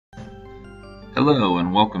Hello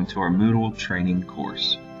and welcome to our Moodle training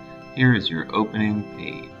course. Here is your opening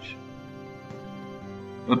page.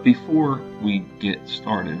 But before we get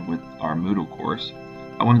started with our Moodle course,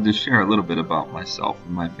 I wanted to share a little bit about myself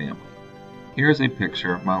and my family. Here is a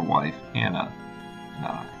picture of my wife, Hannah, and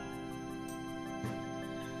I.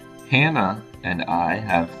 Hannah and I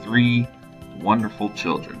have 3 wonderful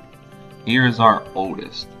children. Here is our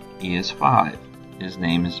oldest. He is 5. His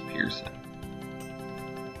name is Pearson.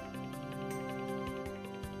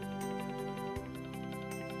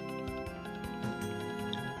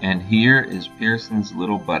 And here is Pearson's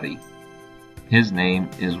little buddy. His name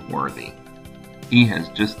is Worthy. He has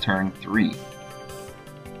just turned 3.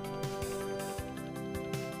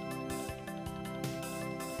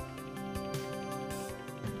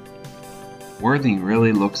 Worthy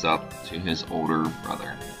really looks up to his older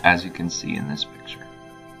brother, as you can see in this picture.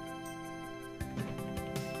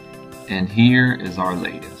 And here is our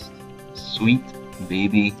latest, sweet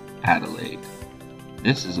baby Adelaide.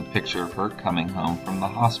 This is a picture of her coming home from the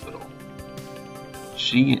hospital.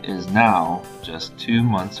 She is now just 2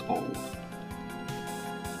 months old.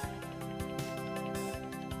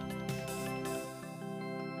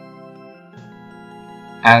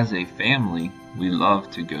 As a family, we love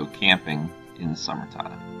to go camping in the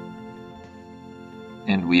summertime.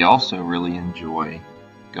 And we also really enjoy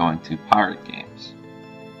going to pirate games.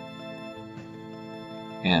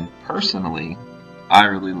 And personally, I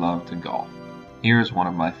really love to golf. Here is one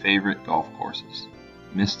of my favorite golf courses,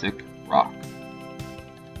 Mystic Rock.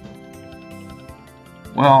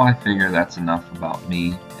 Well, I figure that's enough about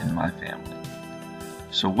me and my family.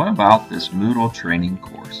 So what about this Moodle training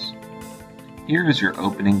course? Here is your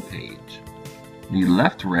opening page. The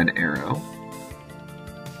left red arrow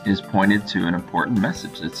is pointed to an important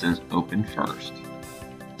message that says Open First.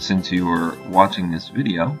 Since you are watching this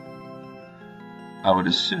video, I would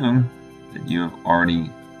assume that you have already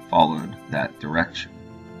followed that direction.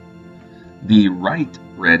 The right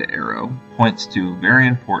red arrow points to very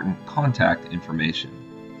important contact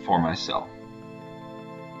information for myself.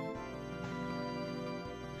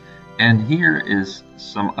 And here is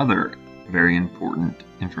some other very important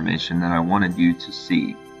information that I wanted you to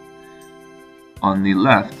see. On the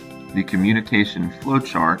left, the communication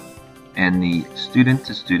flowchart and the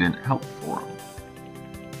student-to-student help forum.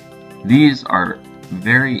 These are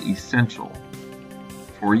very essential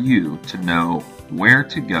for you to know where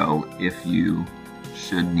to go if you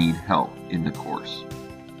should need help in the course.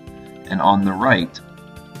 And on the right,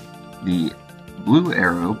 the blue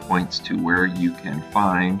arrow points to where you can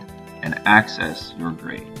find and access your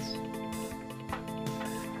grades.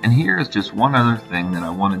 And here is just one other thing that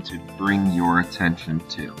I wanted to bring your attention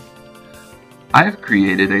to. I've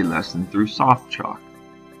created a lesson through soft chalk.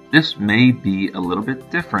 This may be a little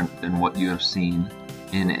bit different than what you have seen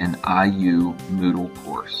in an IU Moodle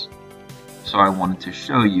course. So I wanted to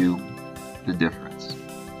show you the difference.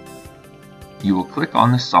 You will click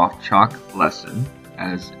on the soft chalk lesson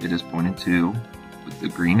as it is pointed to with the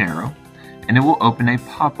green arrow, and it will open a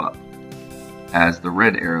pop-up as the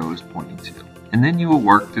red arrow is pointing to. And then you will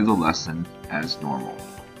work through the lesson as normal.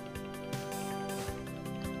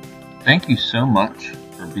 Thank you so much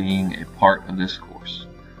for being a part of this course.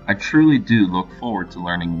 I truly do look forward to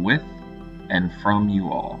learning with and from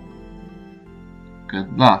you all.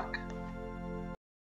 Good luck.